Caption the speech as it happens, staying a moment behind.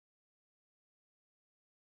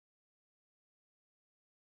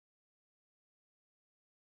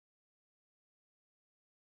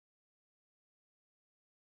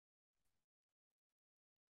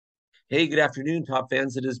Hey, good afternoon, Top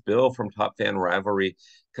fans. It is Bill from Top Fan Rivalry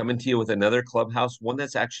coming to you with another clubhouse, one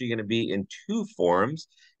that's actually going to be in two forums.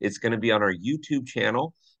 It's going to be on our YouTube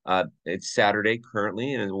channel. It's Saturday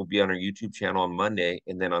currently, and it will be on our YouTube channel on Monday.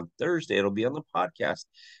 And then on Thursday, it'll be on the podcast.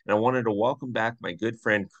 And I wanted to welcome back my good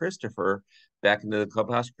friend Christopher back into the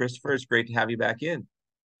clubhouse. Christopher, it's great to have you back in.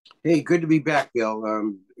 Hey, good to be back,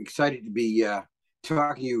 Bill. Excited to be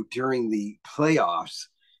talking to you during the playoffs.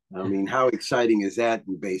 I mean, how exciting is that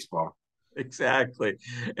in baseball? Exactly.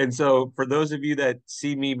 And so, for those of you that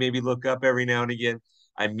see me maybe look up every now and again,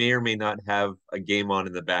 I may or may not have a game on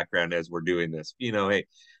in the background as we're doing this. Hey,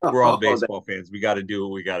 we're all Oh, baseball fans. We got to do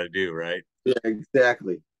what we got to do, right? yeah,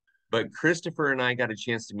 exactly. But Christopher and I got a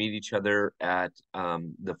chance to meet each other at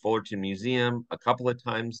the Fullerton Museum a couple of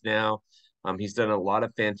times now. He's done a lot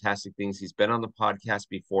of fantastic things. He's been on the podcast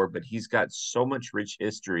before, but he's got so much rich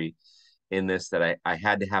history in this that I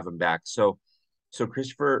had to have him back. So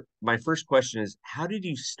Christopher, my first question is, how did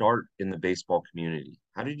you start in the baseball community?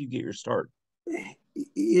 How did you get your start?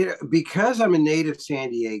 Yeah, because I'm a native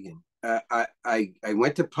San Diegan. I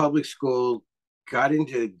went to public school, got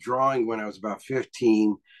into drawing when I was about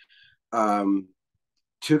 15. Um,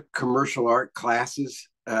 Took commercial art classes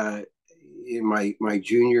in my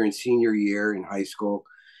junior and senior year in high school,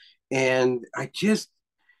 and I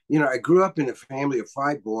grew up in a family of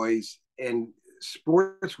five boys, and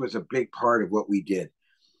sports was a big part of what we did.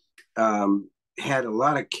 Had a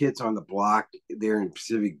lot of kids on the block there in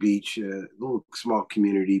Pacific Beach, a little small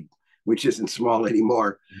community, which isn't small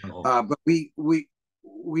anymore. No. But we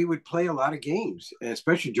would play a lot of games,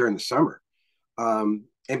 especially during the summer.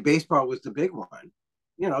 And baseball was the big one.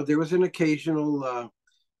 There was an occasional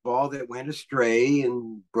ball that went astray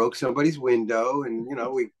and broke somebody's window, and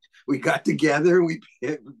we got together and we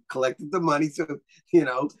collected the money. So you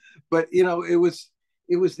know, but it was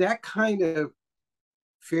that kind of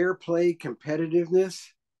fair play competitiveness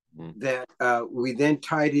Mhm. that we then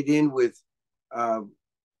tied it in with uh,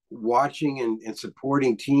 watching and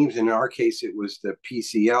supporting teams. In our case, it was the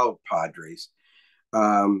PCL Padres.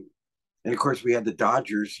 Um, and of course, we had the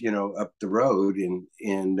Dodgers, up the road,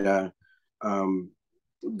 and um,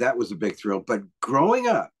 that was a big thrill. But growing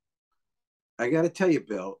up, I got to tell you,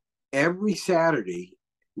 Bill, every Saturday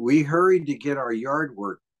we hurried to get our yard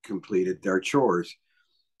work completed, our chores,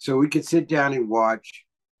 so we could sit down and watch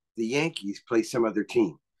the Yankees play some other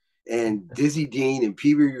team. And Dizzy Dean and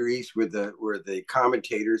Pee Wee Reese were the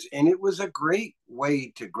commentators, and it was a great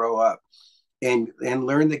way to grow up and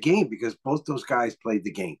learn the game because both those guys played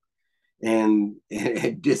the game. And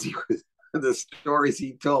Dizzy was the stories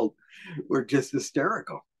he told were just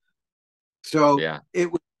hysterical. So Yeah.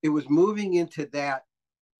 it was moving into that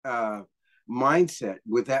uh, mindset,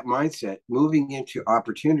 with that mindset moving into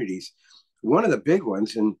opportunities. One of the big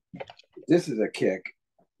ones, and this is a kick,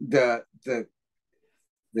 the the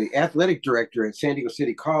the athletic director at San Diego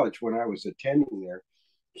City College when I was attending there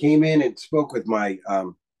came in and spoke with my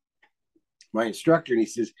instructor, and he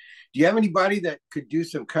says, "Do you have anybody that could do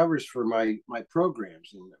some covers for my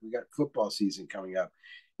programs? And we got football season coming up."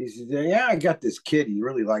 He says, "Yeah, I got this kid. He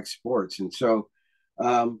really likes sports." And so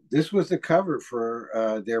this was the cover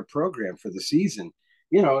for their program for the season.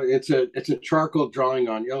 It's a charcoal drawing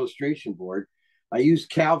on illustration board. I used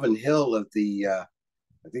Calvin Hill of the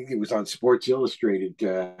I think it was on Sports Illustrated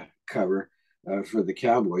cover for the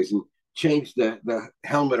Cowboys, and changed the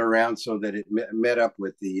helmet around so that it met up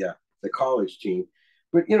with the college team.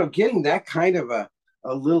 But getting that kind of a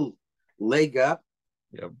little leg up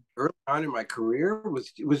Yep. early on in my career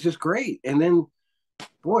was just great. And then,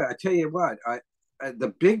 boy, I tell you what,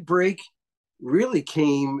 the big break really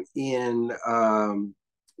came in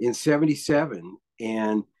 '77,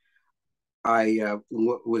 and I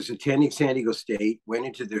was attending San Diego State, went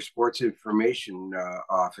into their sports information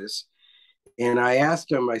office, and I asked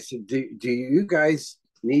them, I said, do you guys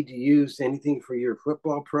need to use anything for your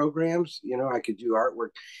football programs? I could do artwork.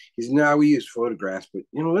 He said, no, we use photographs, but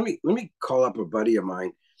let me call up a buddy of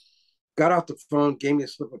mine. Got off the phone, gave me a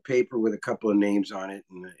slip of paper with a couple of names on it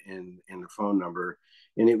and the phone number.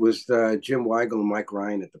 And it was Jim Weigel and Mike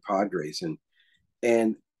Ryan at the Padres.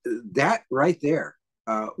 And that right there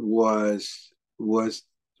was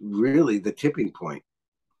really the tipping point.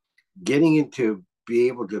 Getting into be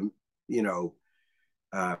able to, you know,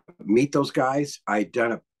 meet those guys. I'd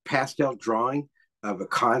done a pastel drawing of a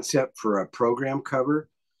concept for a program cover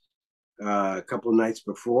a couple of nights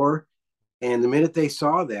before, and the minute they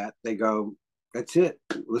saw that, they go, "That's it.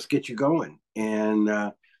 Let's get you going."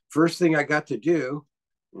 And first thing I got to do,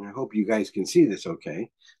 and I hope you guys can see this okay.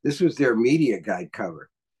 This was their media guide cover.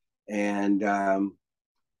 And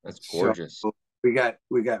That's so gorgeous. we got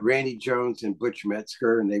Randy Jones and Butch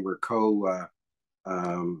Metzger, and they were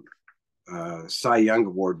um, Cy Young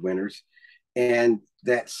Award winners. And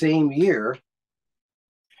that same year,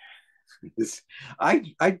 this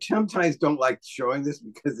I sometimes don't like showing this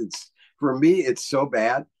because it's for me it's so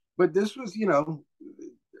bad. But this was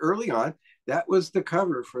early on. That was the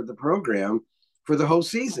cover for the program for the whole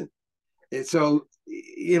season. And so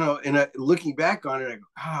and looking back on it, I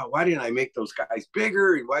go, why didn't I make those guys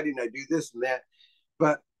bigger? And why didn't I do this and that?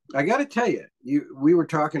 But I got to tell you, we were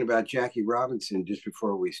talking about Jackie Robinson just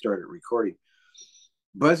before we started recording.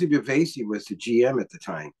 Buzzy Bavasi was the GM at the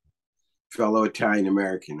time, fellow Italian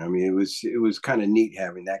American. I mean, it was kind of neat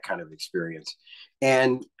having that kind of experience,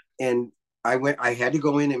 and I had to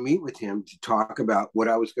go in and meet with him to talk about what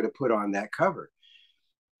I was going to put on that cover.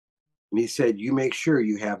 And he said, "You make sure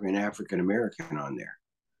you have an African American on there."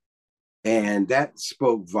 And that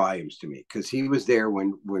spoke volumes to me because he was there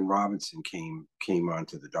when Robinson came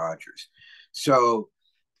onto the Dodgers. So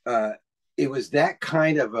it was that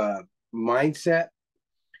kind of a mindset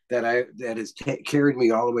that has carried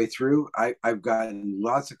me all the way through. I've gotten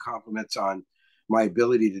lots of compliments on my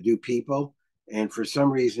ability to do people, and for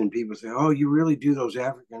some reason, people say, "Oh, you really do those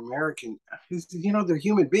African American?" They're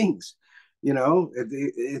human beings.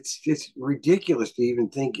 It's just ridiculous to even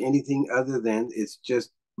think anything other than it's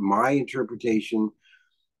just my interpretation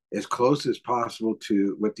as close as possible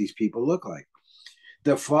to what these people look like.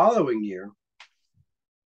 The following year,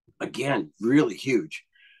 again, really huge.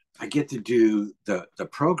 I get to do the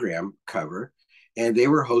program cover, and they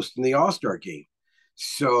were hosting the All-Star game.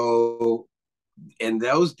 So in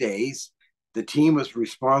those days, the team was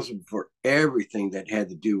responsible for everything that had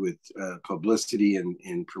to do with publicity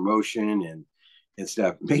and promotion and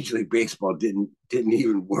stuff. Major League Baseball didn't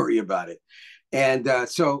even worry about it. And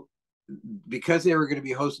so because they were going to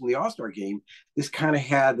be hosting the All-Star game, this kind of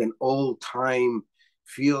had an old-time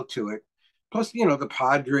feel to it. Plus, the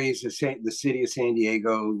Padres, the city of San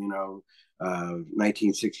Diego,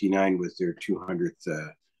 1969 was their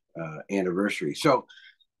 200th anniversary. So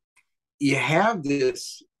you have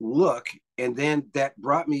this look, and then that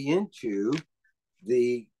brought me into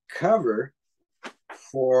the cover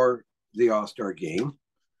for the All-Star game.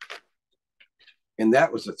 And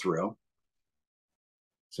that was a thrill.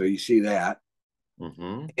 So you see that.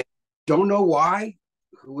 Mm-hmm. Don't know why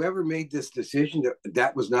whoever made this decision,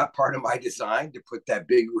 that was not part of my design to put that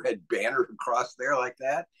big red banner across there like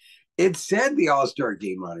that. It said the All-Star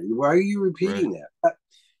game on it. Why are you repeating that?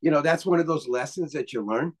 That's one of those lessons that you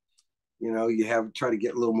learn. You have to try to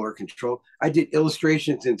get a little more control. I did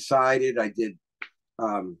illustrations inside it. I did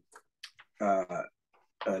the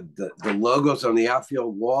logos on the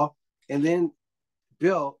outfield wall. And then,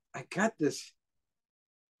 Bill, I got this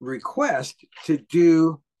request to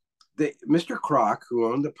do Mr. Kroc, who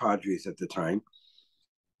owned the Padres at the time.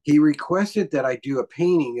 He requested that I do a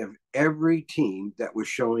painting of every team that was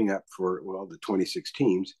showing up for, the 26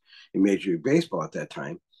 teams in Major League Baseball at that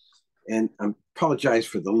time. And I apologize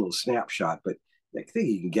for the little snapshot, but I think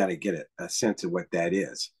you can get a sense of what that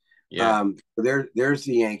is. Yeah. There's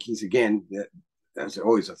the Yankees. Again, that's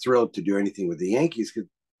always a thrill to do anything with the Yankees because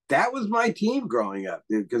that was my team growing up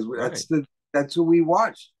because that's who we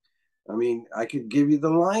watched. I mean, I could give you the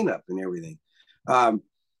lineup and everything.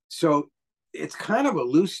 So it's kind of a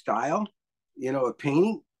loose style, of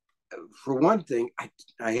painting. For one thing,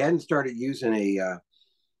 I hadn't started using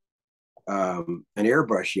an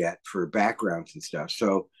airbrush yet for backgrounds and stuff.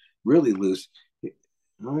 So really loose. I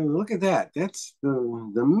mean, look at that. That's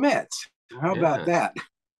the Mets. How about that?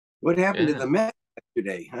 What happened to the Mets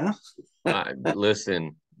today, huh?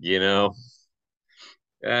 Listen, you're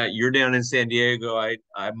down in San Diego.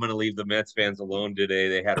 I'm going to leave the Mets fans alone today.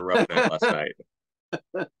 They had a rough night last night.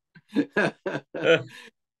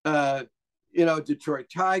 Detroit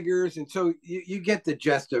Tigers. And so you get the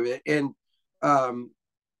gist of it. And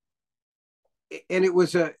it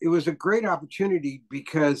was a great opportunity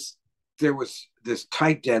because there was this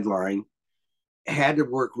tight deadline, had to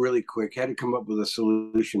work really quick, had to come up with a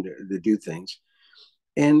solution to do things.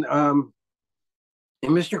 And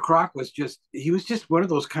Mr. Kroc was just one of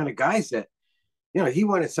those kind of guys that, he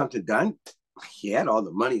wanted something done. He had all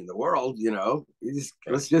the money in the world,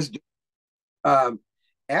 let's just do it.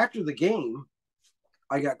 After the game,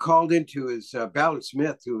 I got called into his Ballard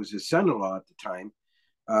Smith, who was his son-in-law at the time.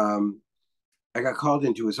 I got called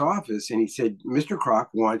into his office and he said, "Mr. Kroc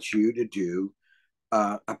wants you to do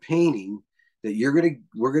a painting that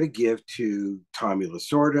we're gonna give to Tommy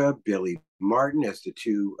Lasorda, Billy Martin as the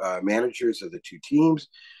two managers of the two teams,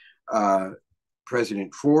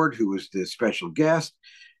 President Ford, who was the special guest,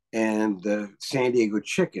 and the San Diego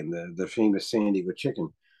Chicken, the famous San Diego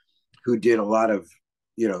Chicken." who did a lot of,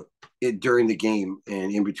 during the game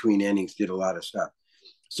and in between innings, did a lot of stuff.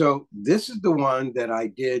 So this is the one that I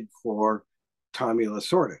did for Tommy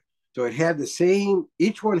Lasorda. So it had the same,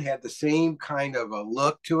 each one had the same kind of a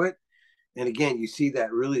look to it. And again, you see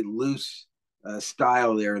that really loose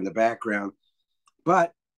style there in the background.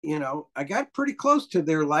 But, I got pretty close to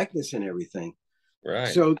their likeness and everything. Right.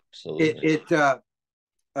 So Absolutely.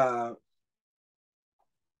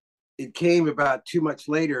 It came about 2 months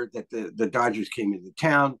later that the Dodgers came into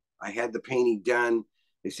town. I had the painting done.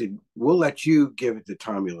 They said, we'll let you give it to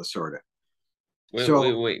Tommy Lasorda.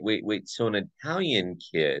 So Wait. So an Italian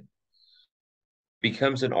kid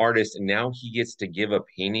becomes an artist and now he gets to give a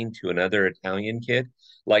painting to another Italian kid?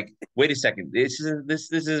 Like, wait a second. This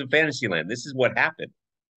is Fantasyland. This is what happened.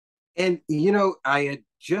 and I had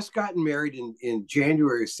just gotten married in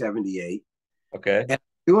January of 78. Okay. And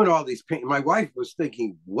doing all these paint. My wife was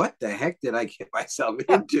thinking, what the heck did I get myself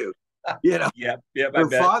into? Yep, I Her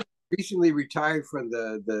bet. father recently retired from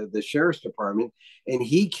the sheriff's department, and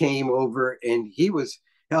he came over and he was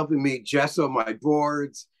helping me gesso my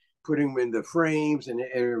boards, putting them in the frames and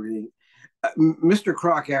everything. Mr.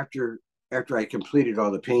 Kroc, after I completed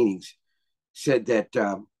all the paintings, said that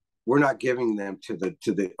we're not giving them to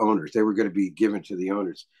the owners. They were going to be given to the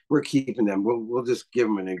owners. We're keeping them. We'll just give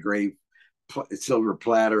them an engraved silver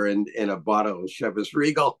platter and a bottle of Chivas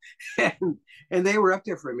Regal, and they were up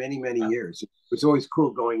there for many years. It was always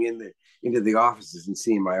cool going into the offices and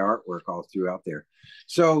seeing my artwork all throughout there.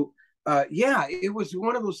 So yeah, it was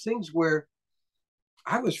one of those things where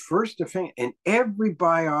I was first a fan, and every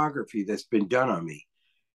biography that's been done on me,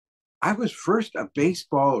 I was first a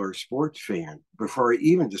baseball or sports fan before I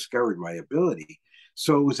even discovered my ability.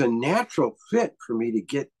 So it was a natural fit for me to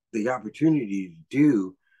get the opportunity to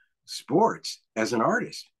do sports as an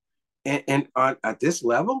artist. At this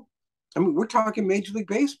level, I mean, we're talking Major League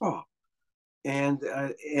Baseball. And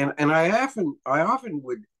I often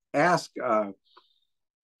would ask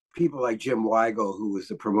people like Jim Weigel, who was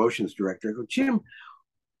the promotions director. I go, Jim,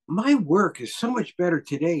 my work is so much better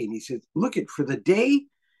today. And he said, look, for the day,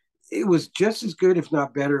 it was just as good, if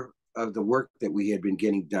not better, of the work that we had been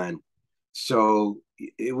getting done. So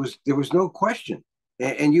there was no question.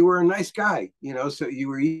 And you were a nice guy, so you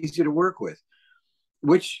were easy to work with,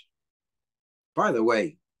 which, by the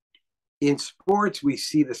way, in sports, we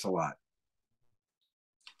see this a lot.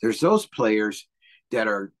 There's those players that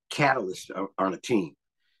are catalysts on a team.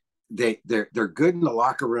 They're good in the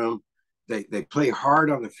locker room. They play hard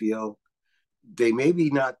on the field. They may be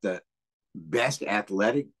not the best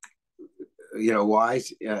athletic,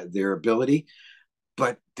 wise, their ability,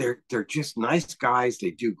 but they're just nice guys. They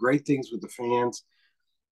do great things with the fans.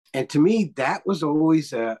 And to me, that was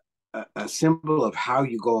always a symbol of how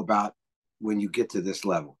you go about when you get to this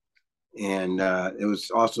level. And it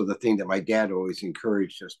was also the thing that my dad always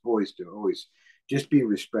encouraged us boys to always just be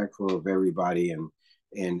respectful of everybody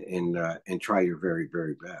and try your very,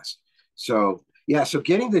 very best. So yeah, so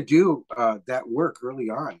getting to do that work early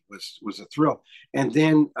on was a thrill. And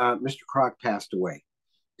then Mr. Kroc passed away.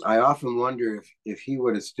 I often wonder if he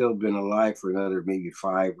would have still been alive for another maybe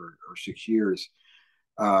 5 or 6 years,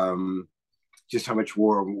 just how much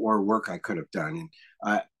more work I could have done.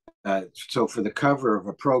 And so for the cover of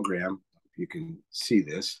a program, you can see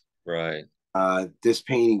this. Right. This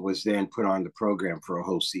painting was then put on the program for a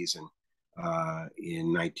whole season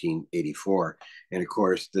in 1984, and of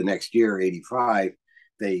course the next year, '85,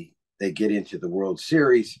 they get into the World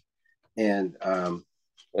Series, and Well,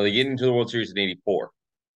 they get into the World Series in '84.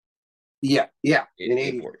 Yeah, in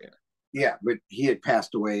 '84, yeah. Yeah, but he had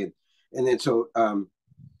passed away, and then so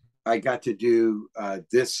I got to do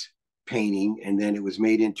this painting, and then it was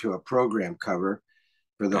made into a program cover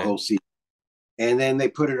for the whole season. And then they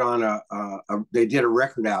put it on they did a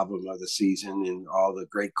record album of the season and all the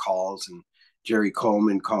great calls, and Jerry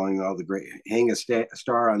Coleman calling all the great, hang a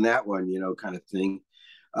star on that one, kind of thing.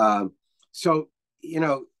 So,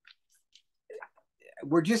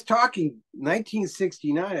 we're just talking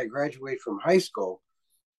 1969. I graduated from high school.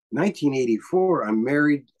 1984, I'm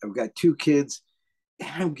married. I've got 2 kids,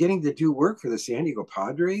 and I'm getting to do work for the San Diego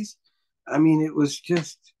Padres. I mean, it was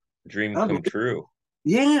just Dream come true.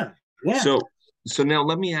 Yeah. So now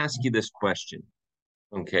let me ask you this question,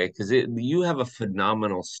 okay? Because you have a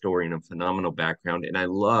phenomenal story and a phenomenal background, and I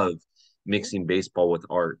love mixing baseball with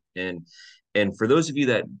art. And for those of you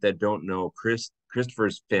that don't know,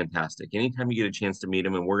 Christopher's fantastic. Anytime you get a chance to meet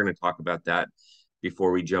him, and we're going to talk about that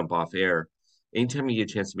before we jump off air. Anytime you get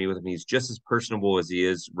a chance to meet with him, he's just as personable as he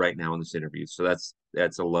is right now in this interview. So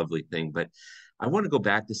that's a lovely thing. But I want to go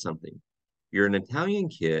back to something. You're an Italian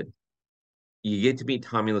kid. You get to meet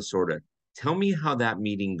Tommy Lasorda. Tell me how that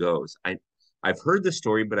meeting goes. I've heard the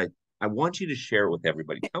story, but I want you to share it with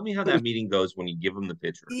everybody. Tell me how that meeting goes when you give them the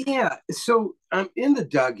pitcher. Yeah. So I'm in the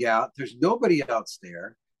dugout. There's nobody else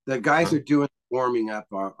there. The guys Huh? are doing warming up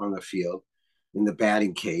on the field in the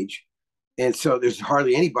batting cage. And so there's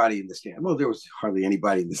hardly anybody in the stand. Well, there was hardly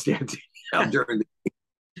anybody in the stand during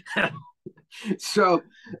the so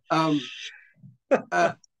um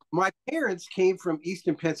uh my parents came from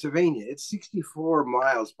Easton, Pennsylvania. It's 64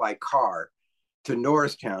 miles by car to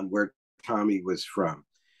Norristown, where Tommy was from.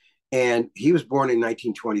 And he was born in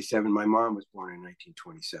 1927. My mom was born in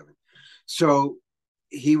 1927. So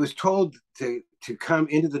he was told to come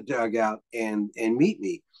into the dugout and meet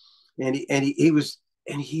me. He was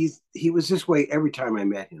this way every time I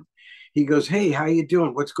met him. He goes, "Hey, how you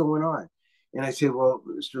doing? What's going on?" And I said, "Well,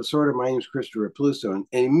 Mr. Lasorda, my name's Christopher Pluso." And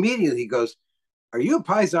immediately he goes, "Are you a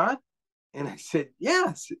Paisan?" And I said,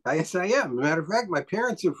 "Yes, yes, I am. As a matter of fact, my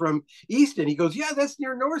parents are from Easton." He goes, "Yeah, that's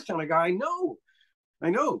near Norristown." I go, I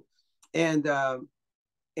know." And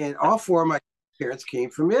and all four of my parents came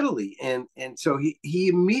from Italy, and so he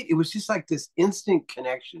immediately, it was just like this instant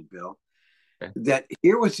connection, Bill, Okay. that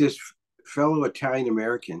here was this fellow Italian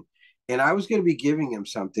American, and I was going to be giving him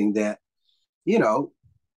something that, you know,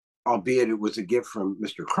 albeit it was a gift from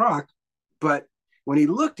Mr. Kroc, but when he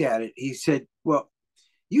looked at it, he said, "Well,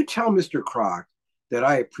 you tell Mr. Kroc that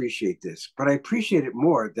I appreciate this, but I appreciate it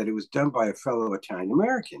more that it was done by a fellow Italian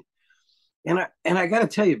American." And I got to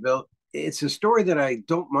tell you, Bill, it's a story that I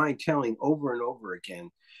don't mind telling over and over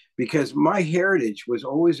again, because my heritage was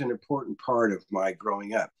always an important part of my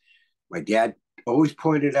growing up. My dad always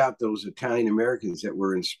pointed out those Italian Americans that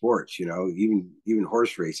were in sports, even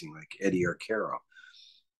horse racing, like Eddie Arcaro.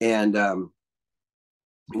 And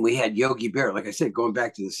we had Yogi Berra, like I said, going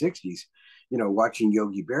back to the 60s, watching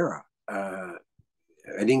Yogi Berra. I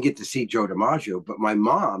didn't get to see Joe DiMaggio, but my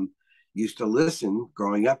mom used to listen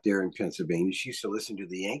growing up there in Pennsylvania. She used to listen to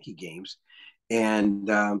the Yankee games. And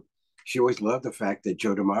she always loved the fact that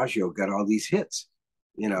Joe DiMaggio got all these hits,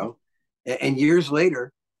 you know. And years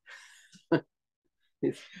later,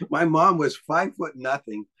 my mom was 5'0",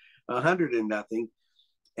 100 and nothing,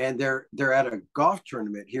 and they're at a golf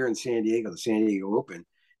tournament here in San Diego, the San Diego Open,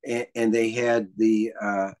 and they had the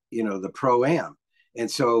pro am, and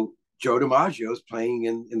so Joe DiMaggio is playing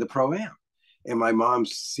in the pro am, and my mom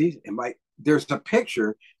sees, and there's a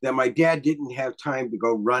picture that my dad didn't have time to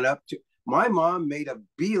go run up to. My mom made a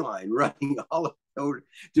beeline running all over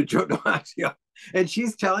to Joe DiMaggio, and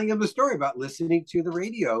she's telling him a story about listening to the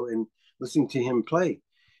radio and listening to him play.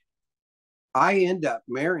 I end up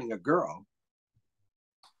marrying a girl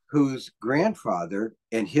whose grandfather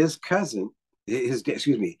and his cousin, his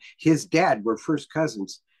dad were first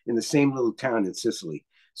cousins in the same little town in Sicily.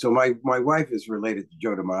 So my wife is related to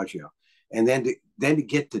Joe DiMaggio, and then to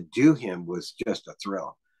get to do him was just a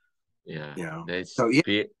thrill. Yeah, So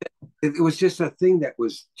yeah, it was just a thing that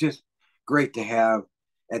was just great to have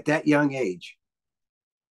at that young age.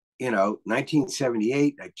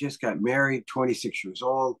 1978, I just got married, 26 years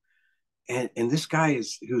old. And this guy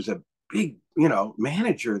who's a big,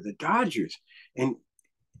 manager of the Dodgers. And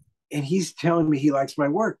he's telling me he likes my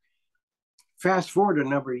work. Fast forward a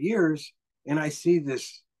number of years, and I see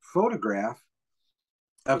this photograph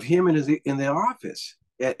of him in the office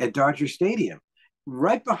at Dodger Stadium,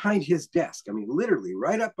 right behind his desk. I mean, literally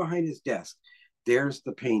right up behind his desk. There's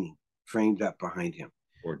the painting framed up behind him.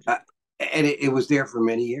 And it was there for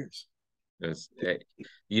many years. Yes.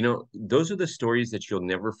 Those are the stories that you'll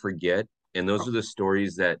never forget, and those are the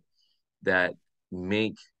stories that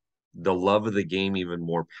make the love of the game even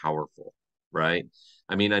more powerful, right?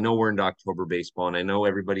 I mean, I know we're into October baseball, and I know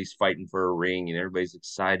everybody's fighting for a ring and everybody's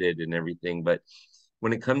excited and everything, but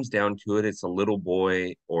when it comes down to it, it's a little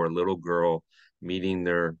boy or a little girl meeting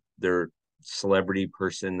their celebrity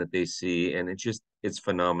person that they see, and it's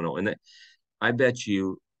phenomenal. And I bet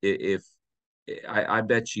you if I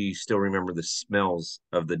bet you still remember the smells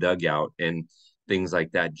of the dugout and things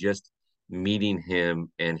like that. Just meeting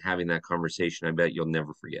him and having that conversation, I bet you'll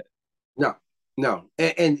never forget. No, no,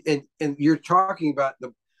 and you're talking about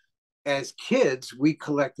as kids we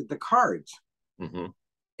collected the cards, Mm-hmm.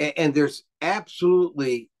 and there's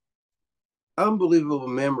absolutely unbelievable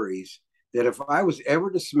memories that if I was ever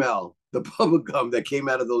to smell the bubble gum that came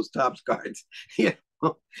out of those Topps cards,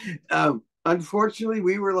 unfortunately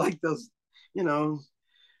we were like those,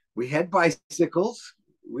 we had bicycles,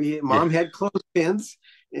 mom had clothespins,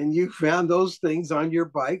 and you found those things on your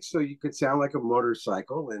bike so you could sound like a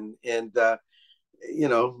motorcycle, and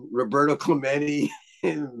Roberto Clemente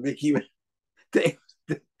and Mickey,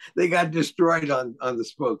 they got destroyed on the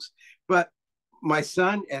spokes. But my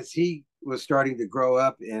son, as he was starting to grow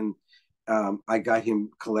up and I got him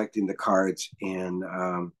collecting the cards, and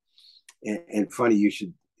funny you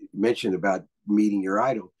should mention about meeting your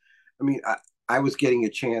idol. I mean, I was getting a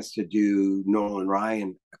chance to do Nolan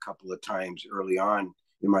Ryan a couple of times early on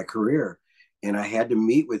in my career, and I had to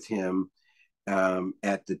meet with him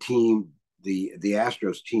at the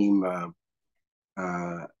Astros team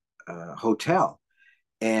hotel,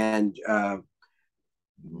 and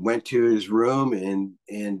went to his room, and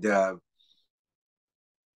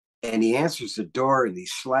he answers the door in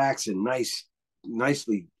these slacks and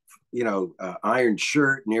nicely, ironed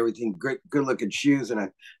shirt and everything, good looking shoes. And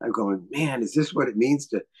I'm going, man, is this what it means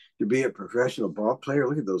to be a professional ball player?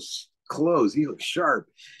 Look at those clothes. He looks sharp.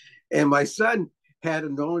 And my son had a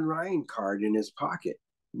Nolan Ryan card in his pocket,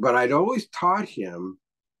 but I'd always taught him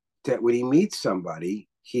that when he meets somebody,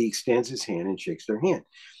 he extends his hand and shakes their hand.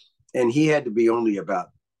 And he had to be only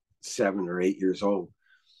about 7 or 8 years old.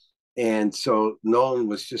 And so Nolan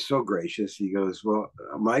was just so gracious. He goes, well,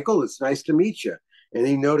 Michael, it's nice to meet you. And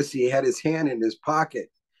he noticed he had his hand in his pocket.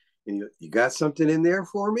 And he goes, you got something in there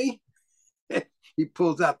for me? He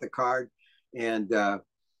pulls out the card, and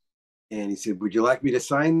he said, would you like me to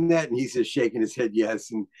sign that? And he says, shaking his head,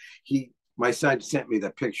 yes. And my son sent me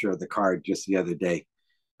the picture of the card just the other day.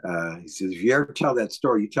 He says, if you ever tell that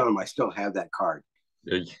story, you tell him I still have that card.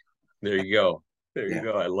 There you go. There you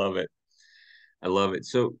go. I love it. I love it.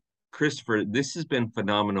 So, Christopher, this has been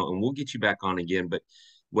phenomenal, and we'll get you back on again. But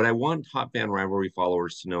what I want Top Fan Rivalry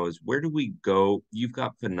followers to know is, where do we go? You've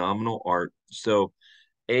got phenomenal art. So,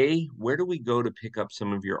 A, where do we go to pick up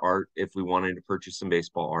some of your art if we wanted to purchase some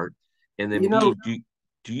baseball art? And then B,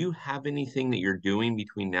 do you have anything that you're doing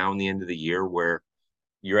between now and the end of the year where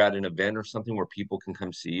you're at an event or something where people can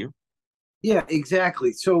come see you? Yeah,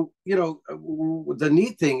 exactly. So, the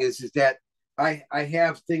neat thing is that I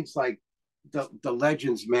have things like the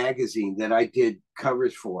Legends magazine that I did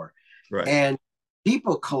covers for, Right. and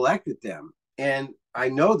people collected them, and I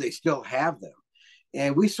know they still have them.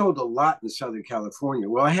 And we sold a lot in Southern California.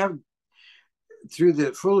 Well, I have, through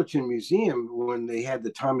the Fullerton Museum, when they had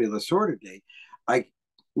the Tommy Lasorda Day, I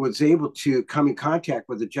was able to come in contact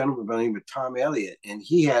with a gentleman by the name of Tom Elliott, and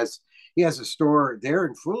he has a store there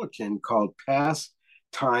in Fullerton called Past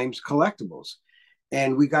Times Collectibles,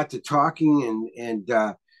 and we got to talking, and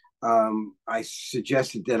I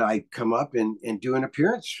suggested that I come up and do an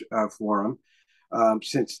appearance for him,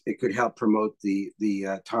 since it could help promote the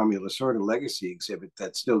Tommy Lasorda Legacy exhibit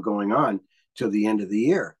that's still going on till the end of the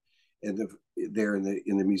year, there in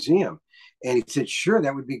the museum. And he said, sure,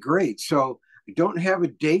 that would be great. So I don't have a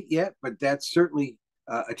date yet, but that's certainly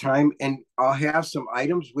a time. And I'll have some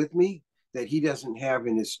items with me that he doesn't have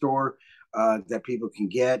in his store that people can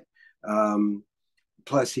get.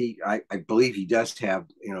 Plus, I believe he does have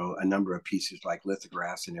a number of pieces like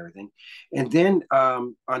lithographs and everything. And then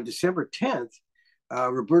on December 10th,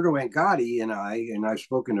 Roberto Angotti and I've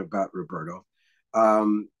spoken about Roberto.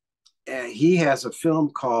 He has a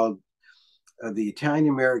film called The Italian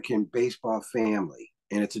American Baseball Family,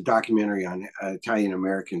 and it's a documentary on Italian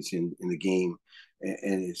Americans in the game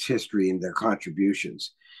and its history and their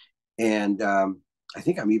contributions. And I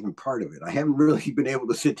think I'm even part of it. I haven't really been able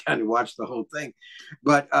to sit down and watch the whole thing,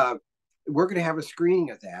 but we're going to have a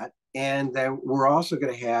screening of that. And then we're also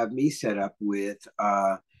going to have me set up with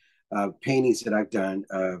paintings that I've done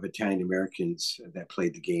of Italian Americans that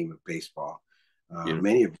played the game of baseball.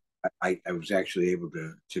 Many of I was actually able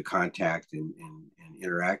to contact and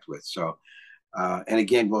interact with. So, and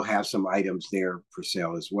again, we'll have some items there for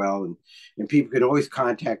sale as well. And people can always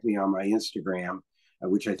contact me on my Instagram,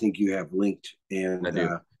 which I think you have linked. And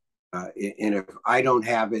if I don't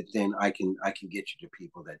have it, then I can get you to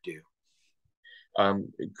people that do.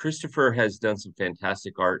 Christopher has done some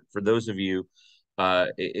fantastic art. For those of you,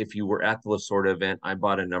 if you were at the Lasorda event, I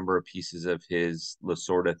bought a number of pieces of his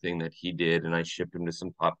Lasorda thing that he did, and I shipped them to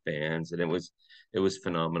some top fans, and it was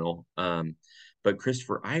phenomenal. But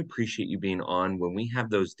Christopher, I appreciate you being on. When you have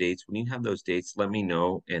those dates, let me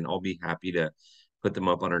know, and I'll be happy to put them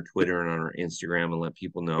up on our Twitter and on our Instagram and let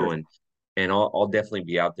people know. Sure. And I'll definitely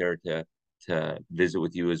be out there to visit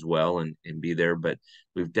with you as well and be there. But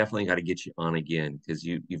we've definitely got to get you on again because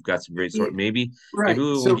you've got some great stories. Maybe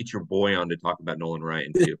we'll get your boy on to talk about Nolan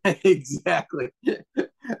Ryan too. Exactly.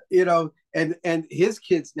 And his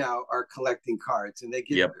kids now are collecting cards, and they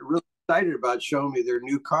get really excited about showing me their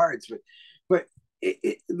new cards. But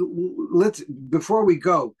let's, before we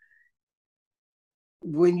go,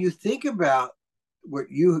 when you think about what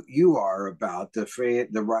you are about,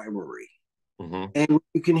 the rivalry, and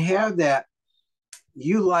you can have that,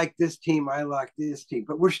 you like this team, I like this team,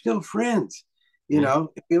 but we're still friends. We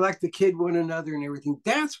like to kid one another and everything.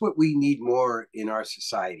 That's what we need more in our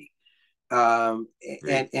society. um,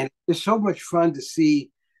 Great. and it's so much fun to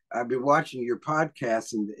see. I've been watching your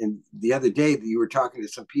podcast, and the other day that you were talking to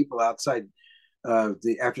some people outside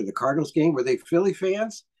the after the Cardinals game. Were they Philly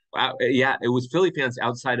fans? Wow. Yeah, it was Philly fans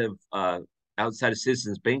outside of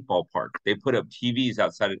Citizens Bank Ballpark. They put up TVs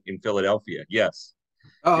in Philadelphia. Yes.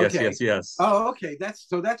 Oh, Yes, yes, okay. yes. Oh, okay. That's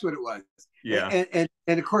what it was. Yeah.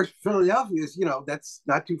 And of course, Philadelphia is, that's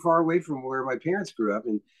not too far away from where my parents grew up,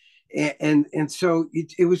 and so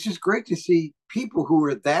it was just great to see people who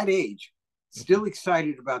were that age still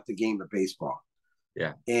excited about the game of baseball.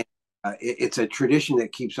 Yeah. And it's a tradition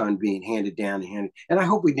that keeps on being handed down and I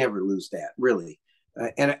hope we never lose that, really.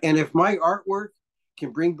 And if my artwork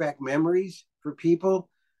can bring back memories for people,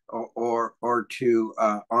 or to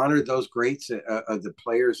honor those greats of the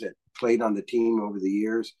players that played on the team over the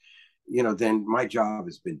years, then my job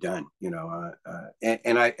has been done.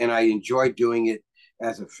 And I enjoy doing it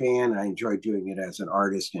as a fan. I enjoy doing it as an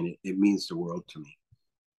artist, and it means the world to me.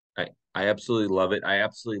 I absolutely love it. I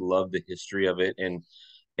absolutely love the history of it,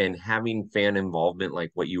 and having fan involvement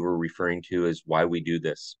like what you were referring to is why we do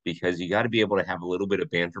this, because you got to be able to have a little bit of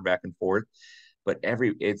banter back and forth, but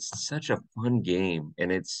it's such a fun game,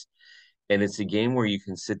 and it's a game where you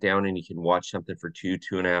can sit down and you can watch something for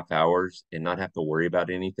 2.5 hours and not have to worry about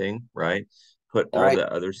anything, right? Put all Right.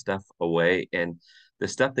 the other stuff away. And the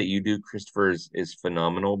stuff that you do, Christopher, is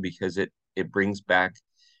phenomenal because it brings back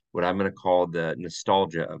what I'm going to call the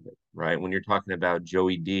nostalgia of it, right? When you're talking about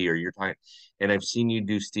Joey D, or you're talking, and I've seen you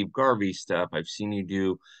do Steve Garvey stuff, I've seen you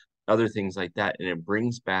do other things like that, and it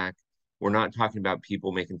brings back, we're not talking about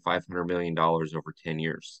people making $500 million over 10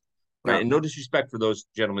 years, right? Yeah. And no disrespect for those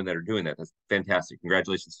gentlemen that are doing that. That's fantastic.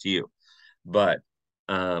 Congratulations to you. But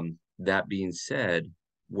that being said,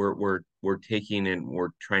 we're taking and we're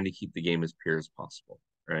trying to keep the game as pure as possible,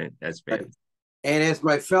 right? As Right. fans. And as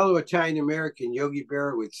my fellow Italian American Yogi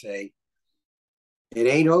Berra would say, it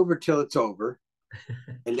ain't over till it's over.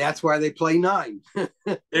 And that's why they play nine.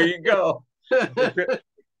 There you go. Well,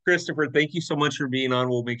 Christopher, thank you so much for being on.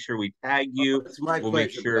 We'll make sure we tag you. It's my We'll make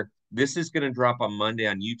pleasure, brother. sure this is going to drop on Monday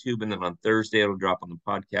on YouTube, and then on Thursday it'll drop on the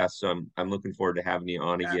podcast. So I'm looking forward to having you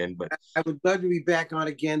on again. But I would love to be back on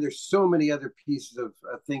again. There's so many other pieces of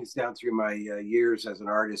things down through my years as an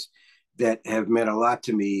artist that have meant a lot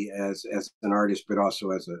to me as an artist, but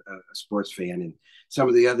also as a sports fan. And some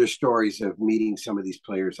of the other stories of meeting some of these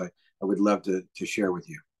players, I would love to share with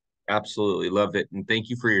you. absolutely love it. And thank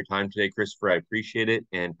you for your time today, Christopher. I appreciate it,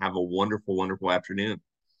 and have a wonderful, wonderful afternoon.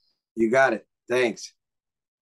 You got it. Thanks.